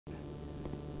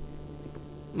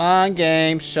Come on,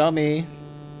 game, show me.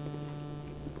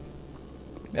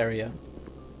 There we go.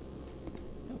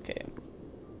 Okay.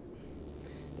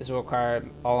 This will require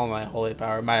all of my holy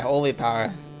power. My holy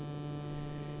power.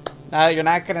 No, you're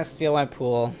not gonna steal my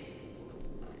pool.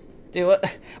 Dude,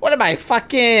 what am I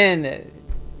fucking...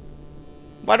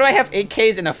 Why do I have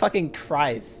AKs and a fucking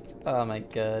Christ? Oh my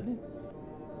god.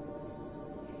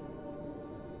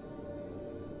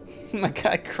 Oh my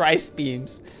god, Christ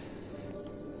beams.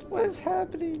 What is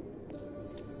happening?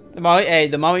 The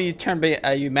moment you turn,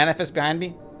 you manifest behind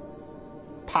me.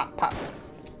 Pop, pop.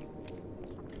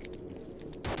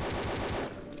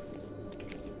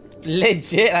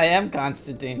 Legit, I am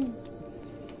Constantine.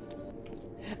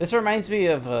 This reminds me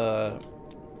of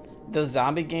those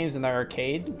zombie games in the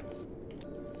arcade.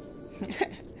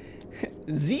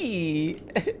 Z.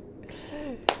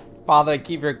 Father,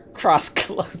 keep your cross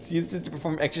close. Use this to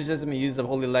perform exorcism and use the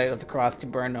holy light of the cross to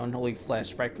burn unholy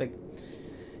flesh. Right click.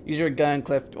 Use your gun,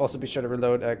 click. Also be sure to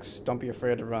reload X. Don't be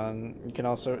afraid to run. You can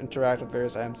also interact with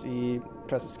various items. E.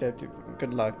 Press escape.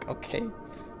 Good luck. Okay.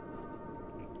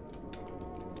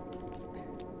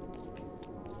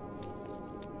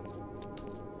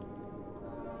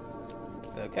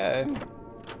 Okay.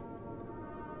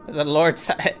 The Lord,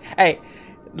 hey,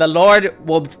 the Lord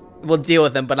will deal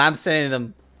with them, but I'm sending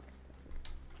them.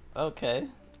 Okay.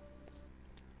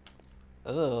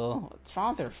 Oh, what's wrong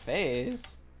with their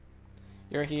face?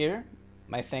 You're here.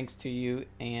 My thanks to you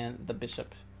and the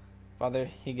bishop. Father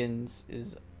Higgins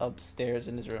is upstairs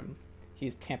in his room.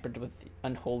 He's tampered with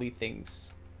unholy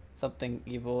things. Something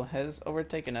evil has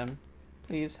overtaken him.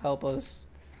 Please help us.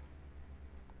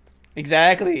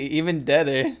 Exactly, even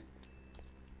deader.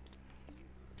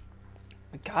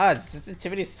 God,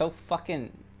 sensitivity is so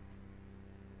fucking...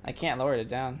 I can't lower it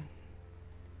down.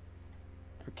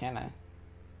 Or can I?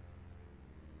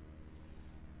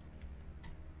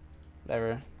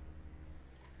 Whatever.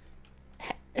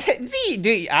 Z,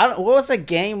 dude, what was the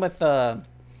game with it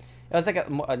was like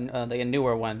a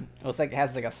newer one. It was like, it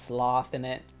has like a sloth in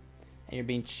it, and you're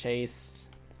being chased.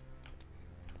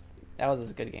 That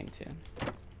was a good game too.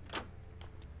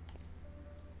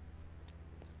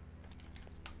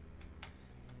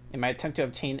 In my attempt to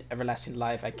obtain everlasting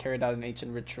life, I carried out an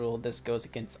ancient ritual. This goes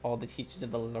against all the teachings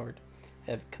of the Lord.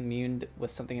 I have communed with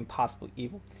something impossible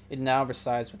evil. It now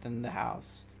resides within the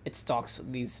house. It stalks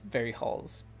these very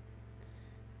halls.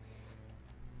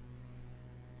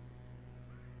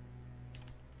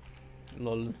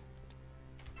 Lol.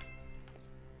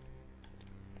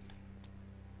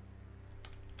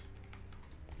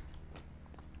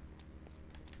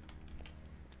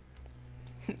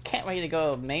 Can't wait to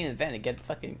go main event and get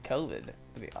fucking COVID.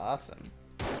 That'd be awesome.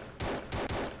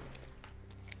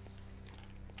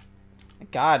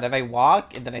 God, if I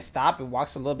walk and then I stop, it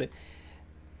walks a little bit.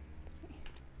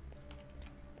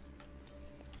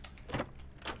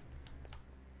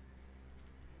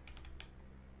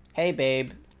 Hey,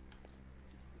 babe.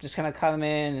 Just gonna come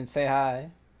in and say hi.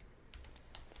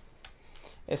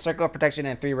 A circle of protection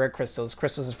and 3 rare crystals.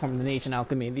 Crystals are formed in ancient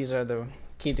alchemy. These are the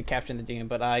key to capturing the demon,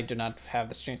 but I do not have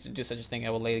the strength to do such a thing. I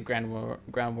will lay the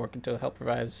groundwork until help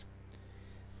arrives.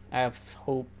 I have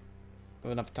hope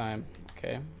of enough time.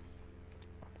 Okay.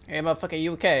 Hey, motherfucker,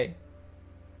 you okay?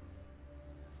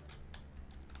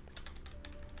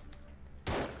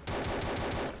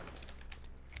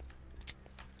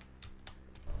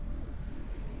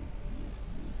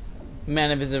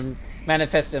 Manifest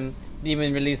him.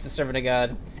 Demon, release the servant of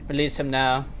God. Release him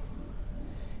now.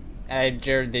 I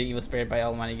adjure the evil spirit by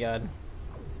Almighty God.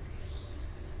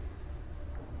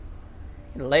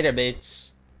 Later,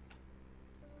 bitch.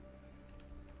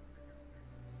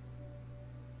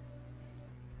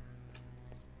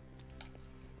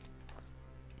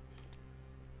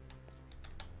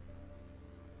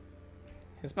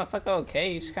 Is motherfucker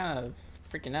okay? He's kind of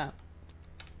freaking out.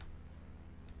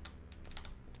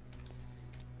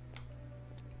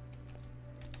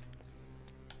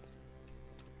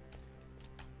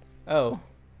 Oh.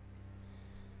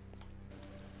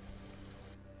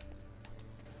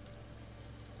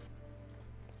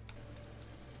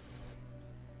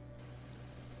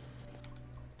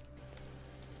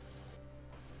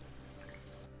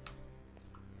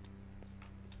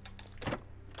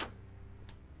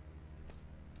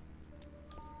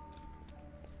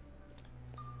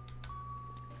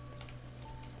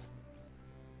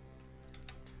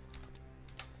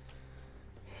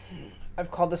 I've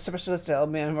called the specialist to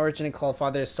help me. I'm originally called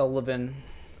Father Sullivan.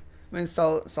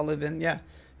 Sullivan, yeah.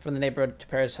 From the neighborhood to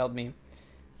Paris helped me.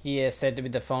 He has said to me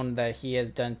the phone that he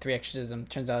has done 3 exorcisms.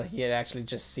 Turns out he had actually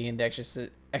just seen the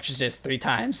exorcist 3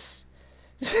 times.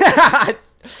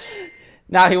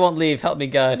 Now he won't leave. Help me,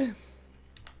 God.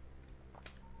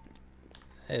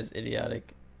 That is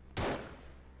idiotic.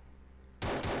 Am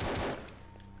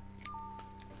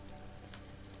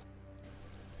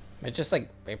I just like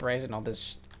vaporizing all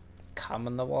this cum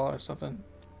on the wall or something?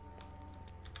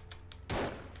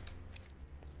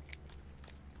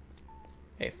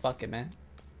 Hey, fuck it, man.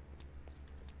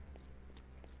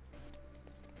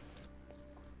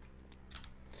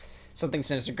 Something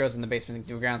sinister grows in the basement.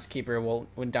 The groundskeeper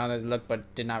went down to look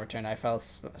but did not return.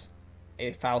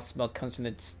 A foul smell comes from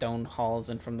the stone halls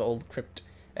and from the old crypt.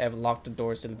 I have locked the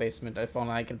doors to the basement. If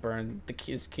only I could burn the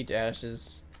key to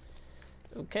ashes.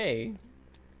 Okay.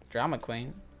 Drama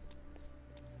queen.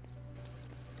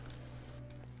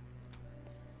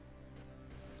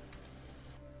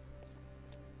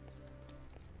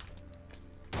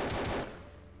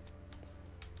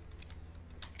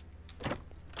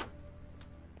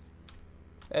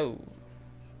 Oh.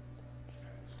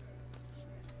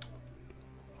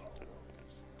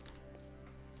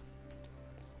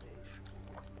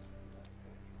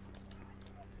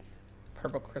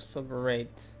 Purple crystal, great.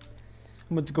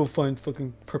 I'm about to go find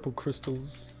fucking purple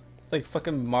crystals. It's like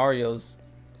fucking Mario's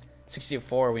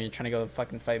 64 when you're trying to go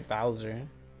fucking fight Bowser.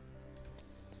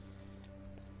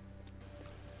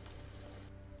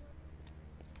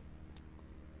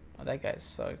 Oh, that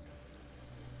guy's fucked.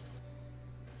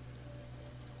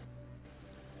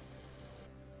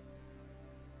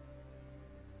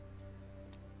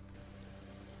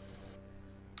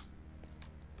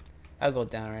 I'll go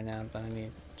down right now, but I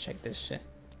need to check this shit.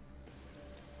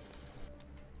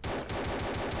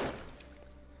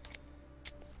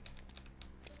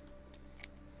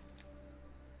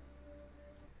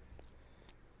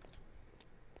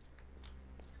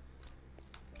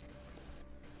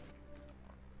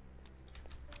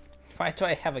 Why do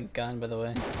I have a gun, by the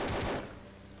way?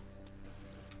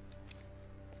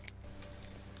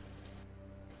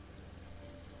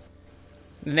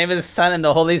 The name of the Son and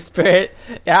the Holy Spirit.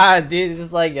 Yeah, dude, this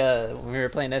is like when we were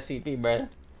playing SCP, bro.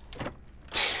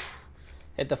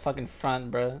 Hit the fucking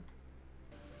front, bro.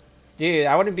 Dude,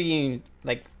 I wouldn't be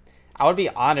like, I would be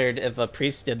honored if a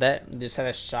priest did that. Just had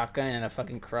a shotgun and a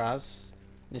fucking cross,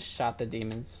 just shot the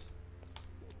demons.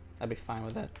 I'd be fine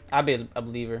with that. I'd be a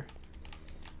believer.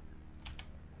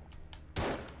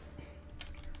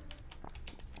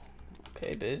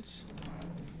 Okay, bitch.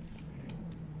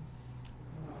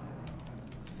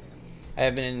 I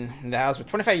have been in the house for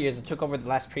 25 years. I took over the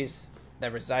last priest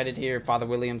that resided here, Father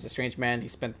Williams, a strange man. He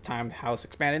spent the time in the house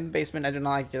expanded in the basement. I do not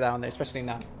like to get down there, especially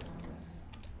now.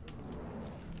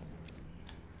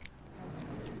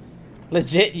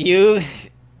 Legit you?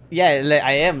 Yeah,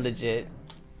 I am legit.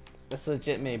 That's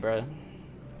legit me, bro.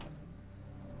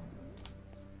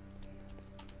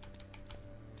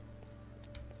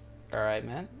 Alright,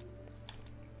 man.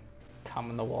 Come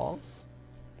on the walls.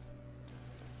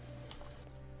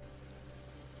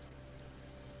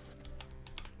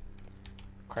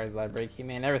 Requires library key,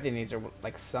 man. Everything needs to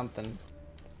like something.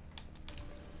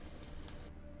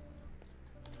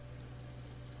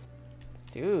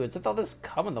 Dude, what's with all this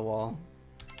cum on the wall?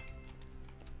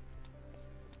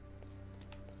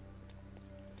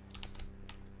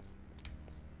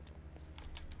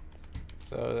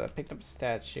 So I picked up a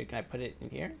statue. Can I put it in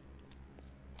here?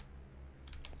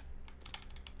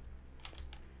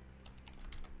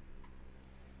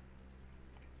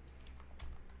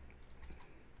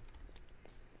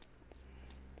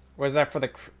 Where's that for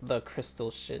the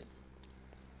crystal shit?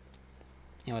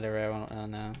 Yeah, whatever. I don't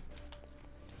know.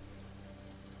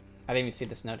 I didn't even see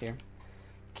this note here.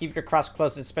 Keep your cross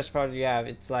close. It's a special power you have.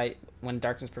 It's like when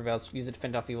darkness prevails. Use it to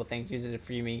fend off evil things. Use it to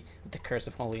free me with the curse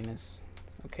of holiness.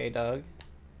 Okay, dog.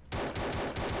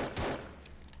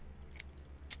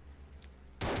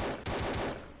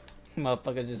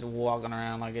 Motherfuckers just walking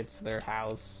around like it's their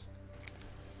house.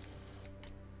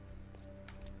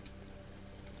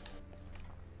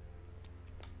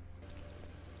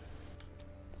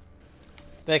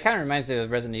 But it kind of reminds me of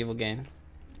a Resident Evil game.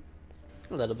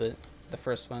 A little bit. The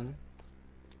first one.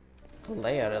 The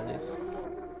layout, at least.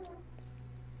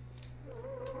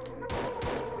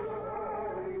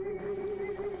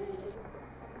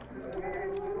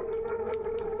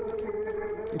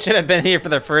 Should have been here for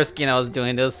the first game I was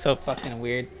doing. It was so fucking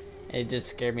weird. It just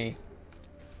scared me.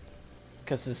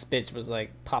 Because this bitch was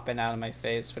like popping out of my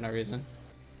face for no reason.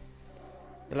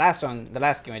 The last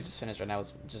game I just finished right now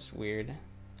was just weird.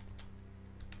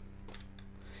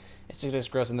 Insidious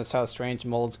grows in this house. Strange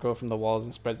molds grow from the walls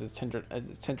and spreads its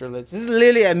tendrils. This is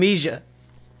literally amnesia.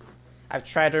 I've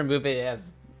tried to remove it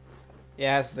as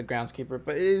the groundskeeper,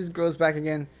 but it grows back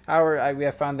again. However, we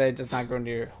have found that it does not grow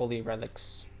near holy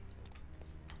relics.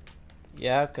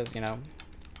 Yeah, because, you know,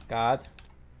 God.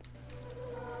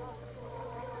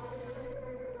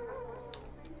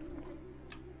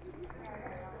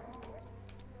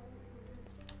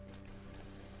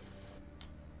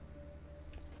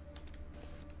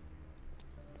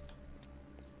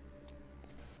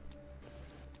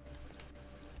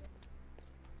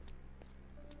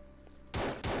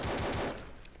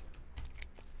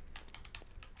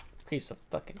 Piece of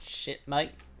fucking shit,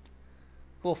 mate.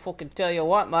 We'll fucking tell you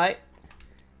what, mate.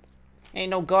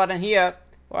 Ain't no god in here.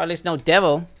 Or at least no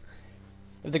devil.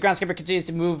 If the groundskeeper continues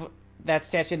to move that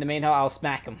statue in the main hall, I'll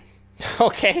smack him.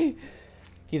 Okay.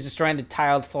 He's destroying the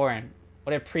tiled floor.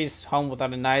 What a priest's home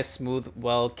without a nice, smooth,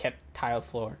 well-kept tiled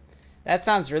floor. That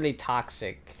sounds really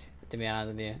toxic, to be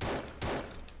honest with you.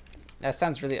 That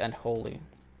sounds really unholy.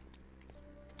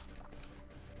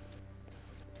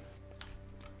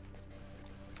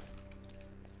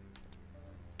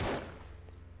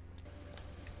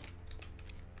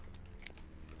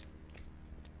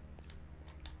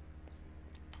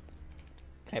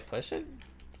 Can I push it?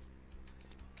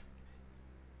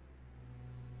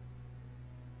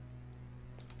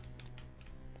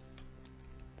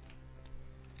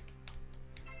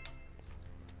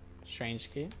 Strange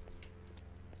key.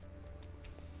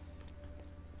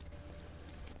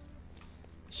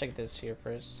 Check this here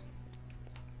first.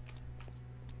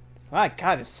 Oh my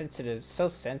god, it's sensitive. So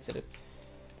sensitive.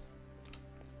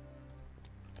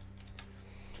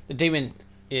 The demon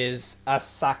is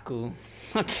Asaku.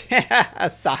 Okay,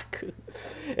 Asaku.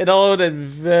 An old and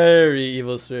very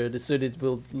evil spirit. Soon it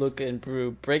will look and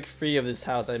brew. Break free of this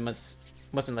house. I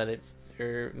mustn't let it.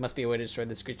 There must be a way to destroy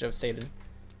this creature of Satan.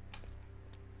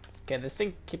 Okay, this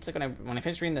thing keeps like when I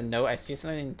finish reading the note, I see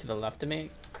something to the left of me.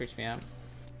 It creeps me out.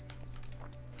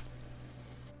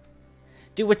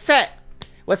 Dude, what's that?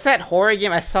 What's that horror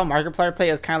game I saw Markiplier play?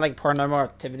 It was kind of like Paranormal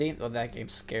Activity. Well, that game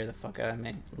scared the fuck out of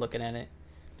me looking at it.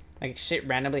 Like shit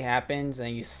randomly happens, and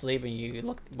then you sleep and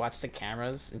you watch the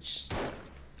cameras,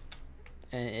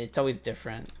 and it's always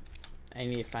different. I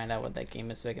need to find out what that game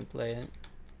is so I can play it.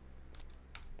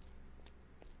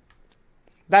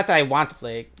 Not that I want to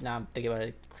play it. Now I'm thinking about it.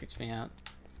 It creeps me out.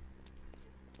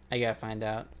 I gotta find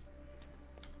out.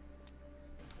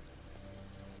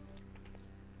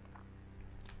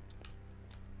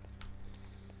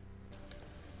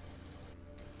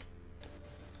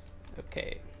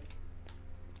 Okay.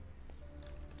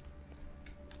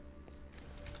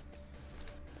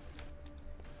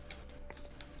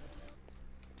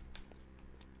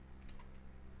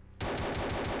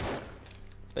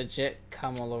 Legit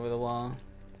cum all over the wall.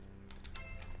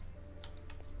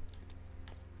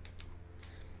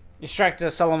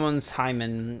 Extract Solomon's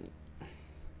hymen.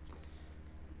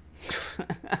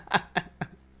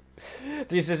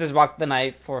 Three sisters walked the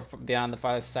night beyond the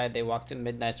farthest side. They walked in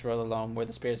Midnight's road alone, where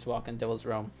the spirits walk and devils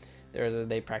roam. There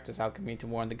they practice alchemy to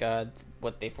warn the god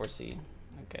what they foresee.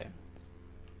 Okay.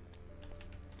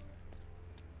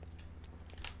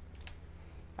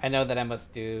 I know that I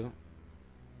must do.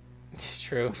 It's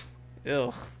true.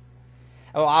 Ugh.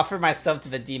 I will offer myself to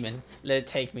the demon. Let it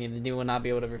take me, and the demon will not be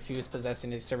able to refuse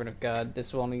possessing a servant of God.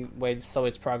 This will only wait slow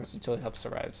its progress until help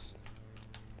arrives.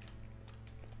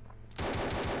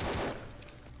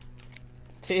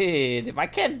 Dude, why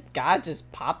can't God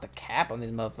just pop the cap on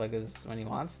these motherfuckers when he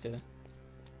wants to?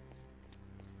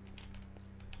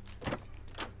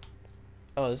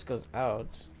 Oh, this goes out.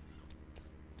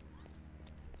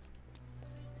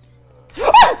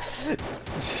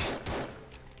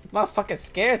 Motherfucker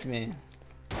scared me.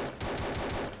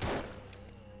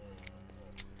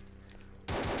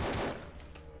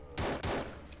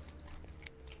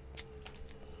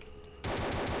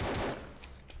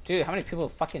 Dude, how many people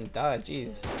fucking died?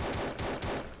 Jeez.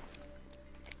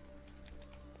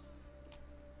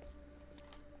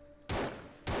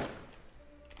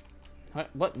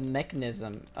 What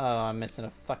mechanism? Oh, I'm missing a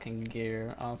fucking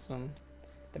gear. Awesome.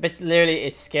 The bitch literally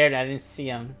is scared. I didn't see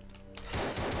him.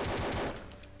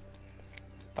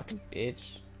 Fucking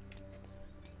bitch.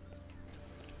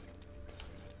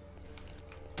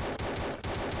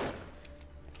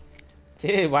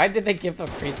 Dude, why did they give a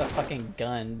priest a fucking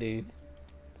gun, dude?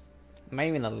 Am I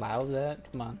even allowed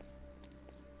that? Come on.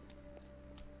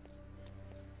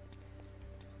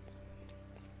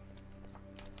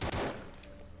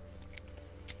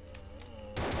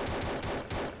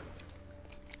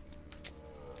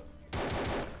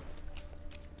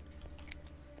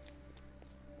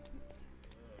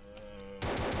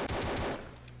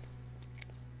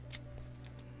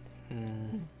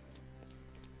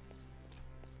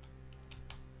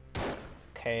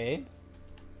 Okay.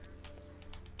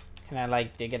 Can I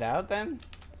like dig it out then?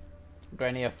 Do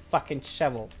I need a fucking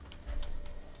shovel?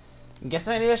 I'm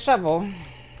guessing I need a shovel.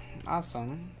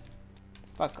 Awesome.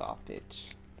 Fuck off, bitch.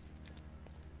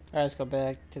 Alright, let's go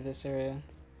back to this area.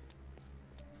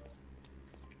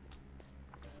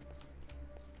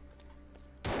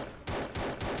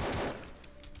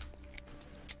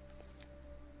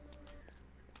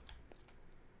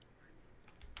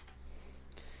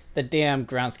 The damn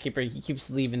groundskeeper, he keeps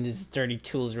leaving these dirty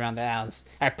tools around the house.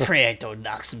 I pray I don't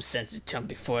knock some sense into him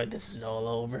before this is all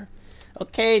over.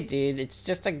 Okay, dude, it's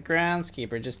just a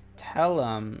groundskeeper. Just tell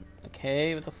him.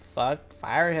 Okay, what the fuck?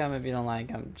 Fire him if you don't like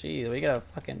him. Jeez, we gotta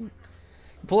fucking...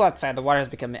 The pool outside, the water has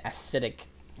become acidic.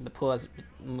 The pool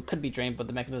could be drained, but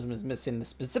the mechanism is missing the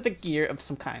specific gear of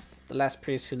some kind. The last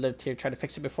priest who lived here tried to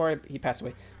fix it before he passed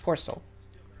away. Poor soul.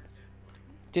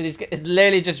 Dude, these guys, it's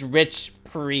literally just rich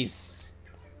priests.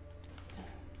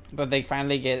 But they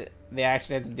finally they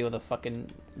actually have to deal with a fucking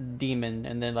demon,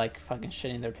 and they're like fucking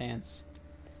shitting their pants.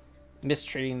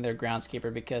 Mistreating their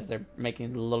groundskeeper because they're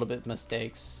making a little bit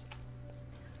mistakes.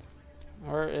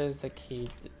 Where is the key?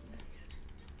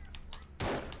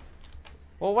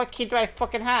 Well, what key do I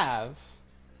fucking have?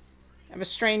 I have a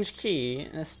strange key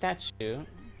and a statue.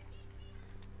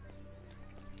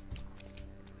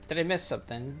 Did I miss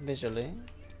something visually?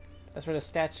 That's where the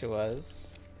statue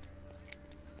was.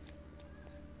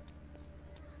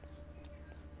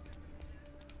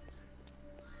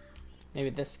 Maybe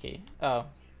this key. Oh.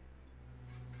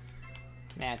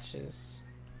 Matches.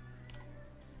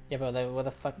 Yeah, but what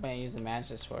the fuck am I using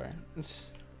matches for?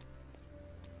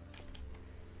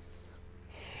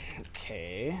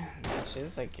 Okay,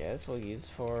 matches I guess we'll use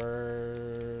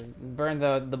for burn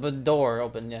the door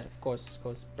open. Yeah, of course,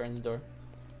 burn the door.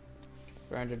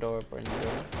 Burn the door, burn the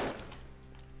door.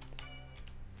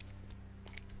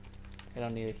 I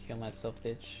don't need to kill myself,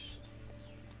 bitch.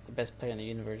 The best player in the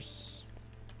universe.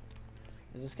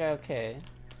 Is this guy okay?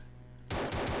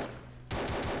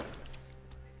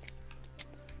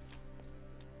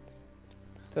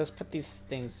 Let's put these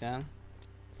things down.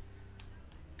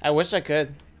 I wish I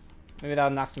could. Maybe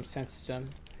that'll knock some sense to him.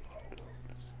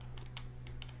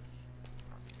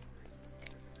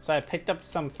 So I picked up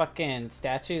some fucking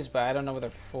statues, but I don't know what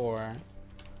they're for.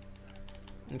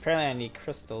 And apparently I need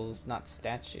crystals, not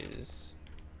statues.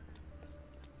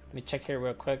 Let me check here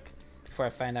real quick before I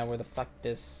find out where the fuck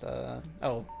this,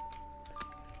 oh.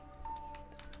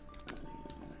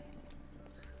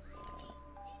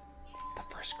 The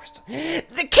first crystal.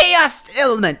 The chaos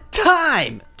element!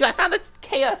 Time! Dude, I found the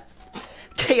chaos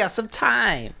of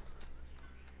time!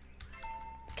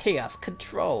 Chaos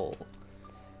control.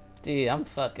 Dude, I'm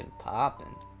fucking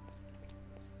popping.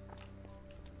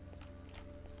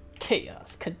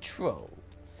 Chaos control.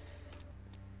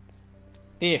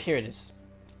 Here it is.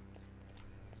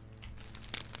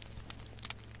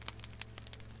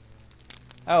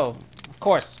 Oh, of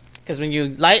course. Because when you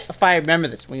light a fire, remember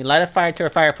this. When you light a fire to a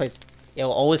fireplace, it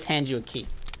will always hand you a key.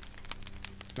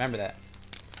 Remember that.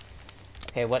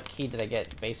 Okay, what key did I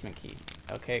get? Basement key.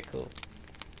 Okay, cool.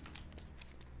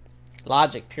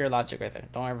 Logic, pure logic right there.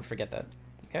 Don't ever forget that.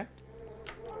 Okay?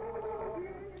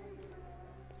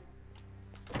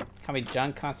 Call me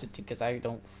John Constantine because I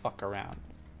don't fuck around.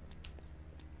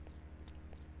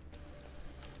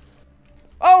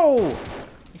 Oh!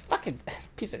 You fucking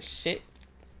piece of shit.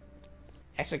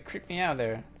 Actually creeped me out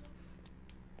there.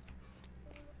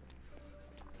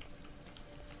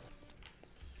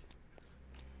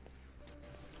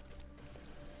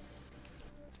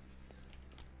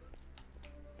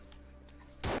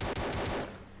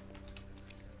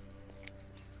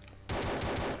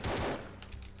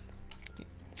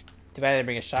 Too bad I didn't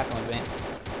bring a shotgun with me.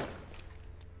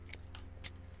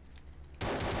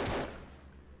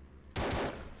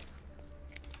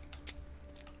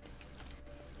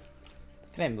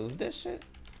 Can I move this shit?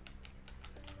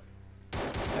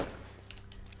 Nope.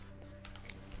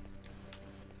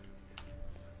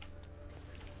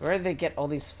 Where do they get all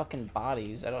these fucking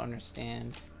bodies? I don't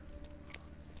understand.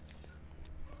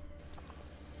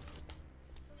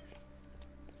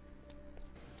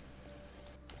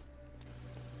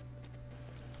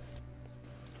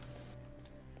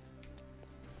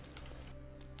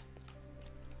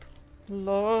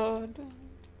 Lord.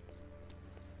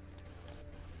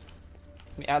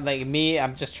 Like me,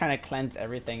 I'm just trying to cleanse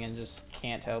everything and just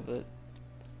can't help it.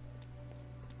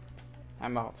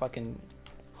 I'm a fucking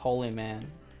holy man.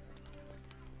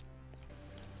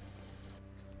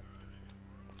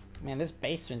 Man, this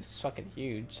basement's fucking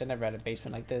huge. I never had a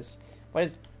basement like this. Why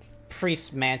is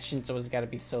priest mansions always gotta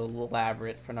be so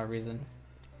elaborate for no reason?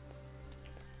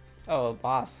 Oh,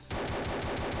 boss.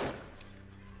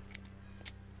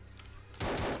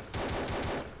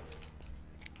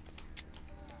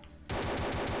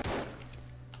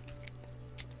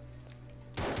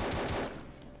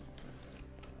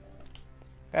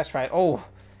 That's right. Oh,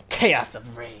 chaos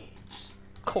of rage.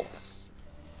 Of course.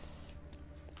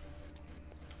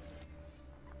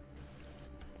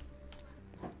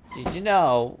 Did you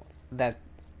know that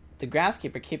the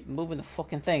groundskeeper keep moving the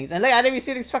fucking things? And look, I didn't even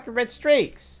see these fucking red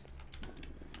streaks.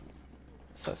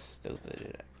 So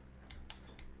stupid.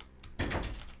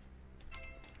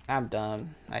 I'm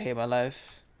done. I hate my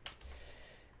life.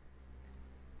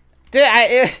 Dude,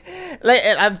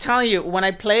 I'm telling you, when I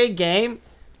play a game,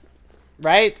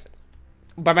 right,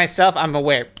 by myself, I'm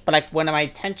aware. But like when my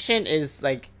attention is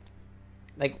like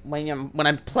when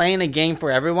I'm playing a game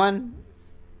for everyone,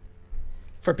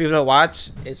 for people to watch,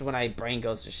 is when my brain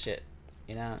goes to shit.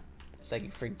 You know, it's like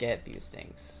you forget these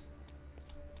things.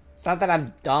 It's not that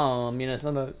I'm dumb, you know. It's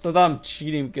not that I'm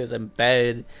cheating because I'm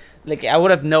bad. Like I would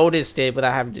have noticed it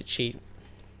without having to cheat.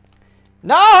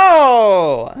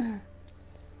 No.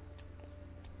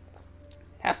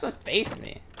 Have some faith in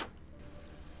me.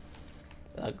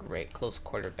 Great close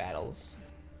quarter battles.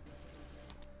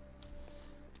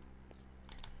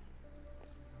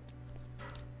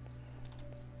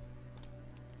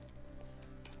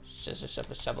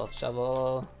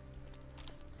 Shovel.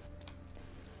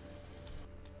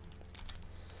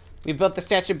 We built the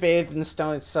statue bathed in the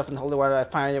stone itself in the holy water. I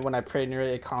find it when I pray near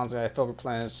it columns and I feel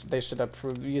replenished. They should have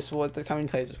proved useful at the coming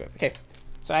places. Okay,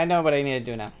 so I know what I need to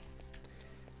do now.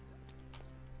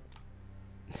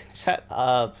 Shut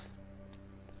up.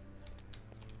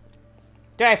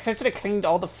 Dude, I essentially cleaned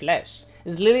all the flesh.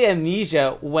 It's literally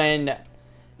amnesia when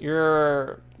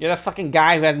you're the fucking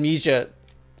guy who has amnesia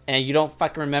and you don't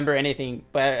fucking remember anything,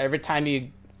 but every time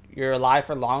you're alive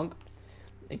for long,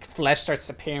 like flesh starts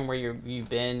appearing where you've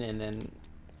been, and then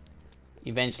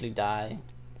eventually die.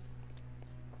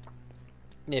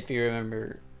 If you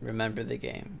remember the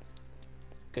game.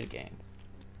 Good game.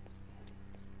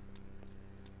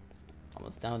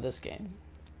 Almost done with this game.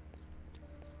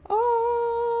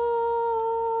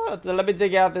 Oh, so let me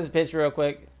dig out this bitch real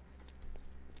quick.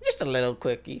 Just a little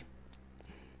quickie.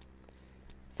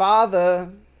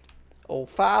 Father, oh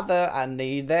father, I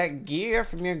need that gear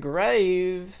from your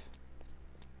grave.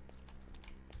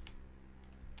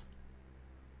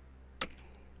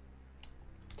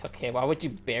 Okay, why would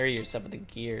you bury yourself with the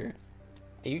gear?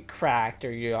 Are you cracked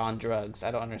or you're on drugs?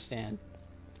 I don't understand.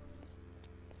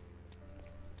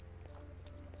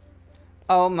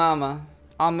 Oh mama,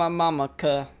 I'm my mama,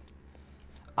 cuh.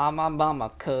 I'm my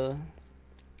mama, cuh.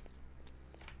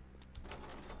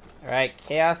 Alright,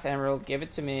 Chaos Emerald, give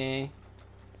it to me.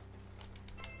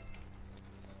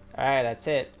 Alright, that's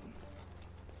it.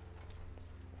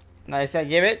 Now I said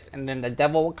give it, and then the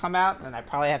devil will come out, and I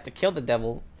probably have to kill the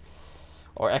devil.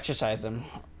 Or exorcise him.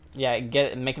 Yeah,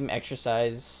 make him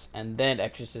exercise, and then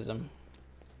exorcism.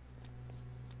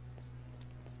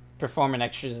 Perform an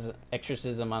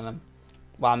exorcism on him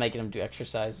while making him do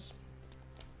exercise.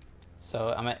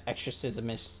 So I'm an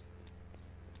exorcismist.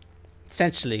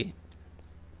 Essentially.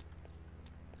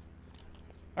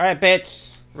 Alright,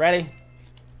 bitch. Ready?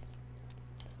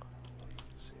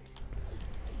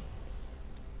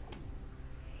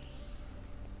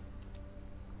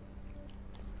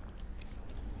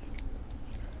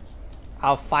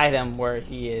 I'll fight him where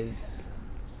he is.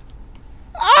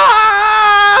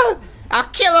 Ah! I'll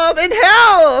kill him in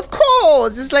hell, of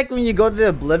course. It's like when you go to the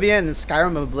Oblivion in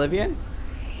Skyrim Oblivion.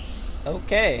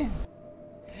 Okay.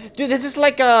 Dude, this is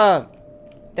like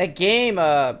that game,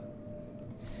 fuck,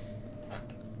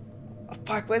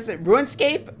 what is it?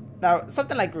 RuneScape? No,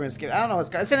 something like RuneScape. I don't know what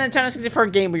it's called. It's an Nintendo 64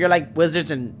 game where you're like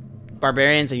wizards and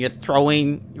barbarians and you're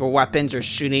throwing your weapons or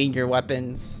shooting your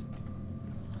weapons.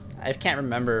 I can't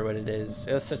remember what it is.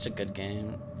 It was such a good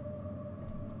game.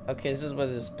 Okay, this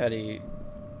was this petty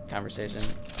conversation.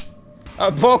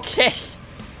 Oh, okay.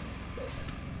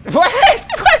 What?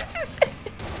 What is it?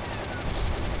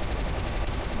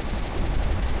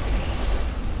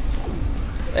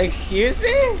 Excuse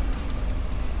me?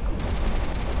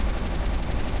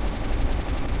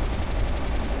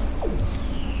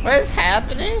 What is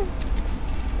happening?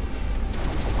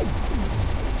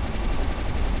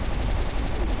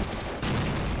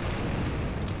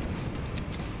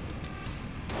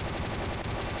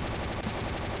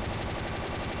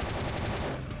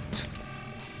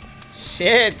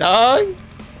 Shit, dog.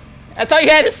 That's all you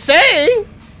had to say?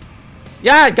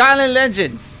 Yeah, Gauntlet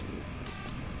Legends.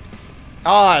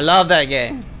 Oh, I love that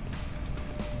game.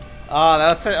 Oh, that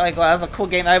was like, well, that was a cool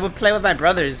game. I would play with my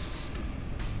brothers.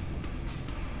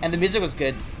 And the music was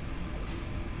good.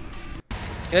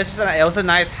 It was just it was a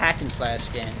nice hack and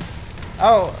slash game.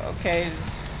 Oh, okay.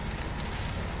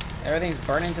 Everything's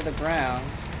burning to the ground.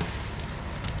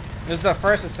 There's the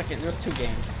first and second. There's 2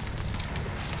 games.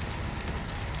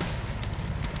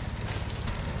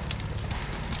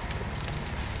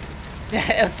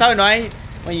 It's so annoying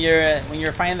when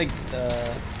you're finding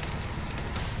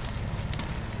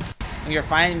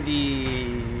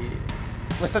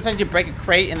well, sometimes you break a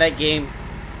crate in that game.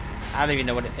 I don't even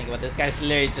know what to think about this guy's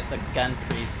literally just a gun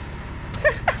priest.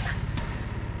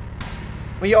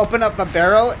 When you open up a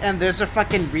barrel and there's a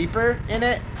fucking Reaper in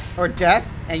it, or Death,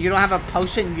 and you don't have a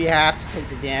potion, you have to take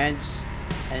the damage,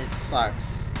 and it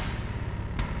sucks.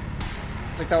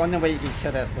 It's like the only way you can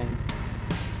kill that thing.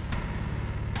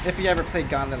 If you ever played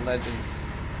Gauntlet Legends.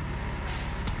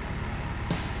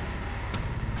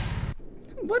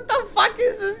 What the fuck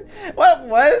is this? What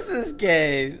was this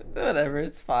game? Whatever,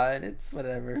 it's fine. It's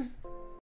whatever.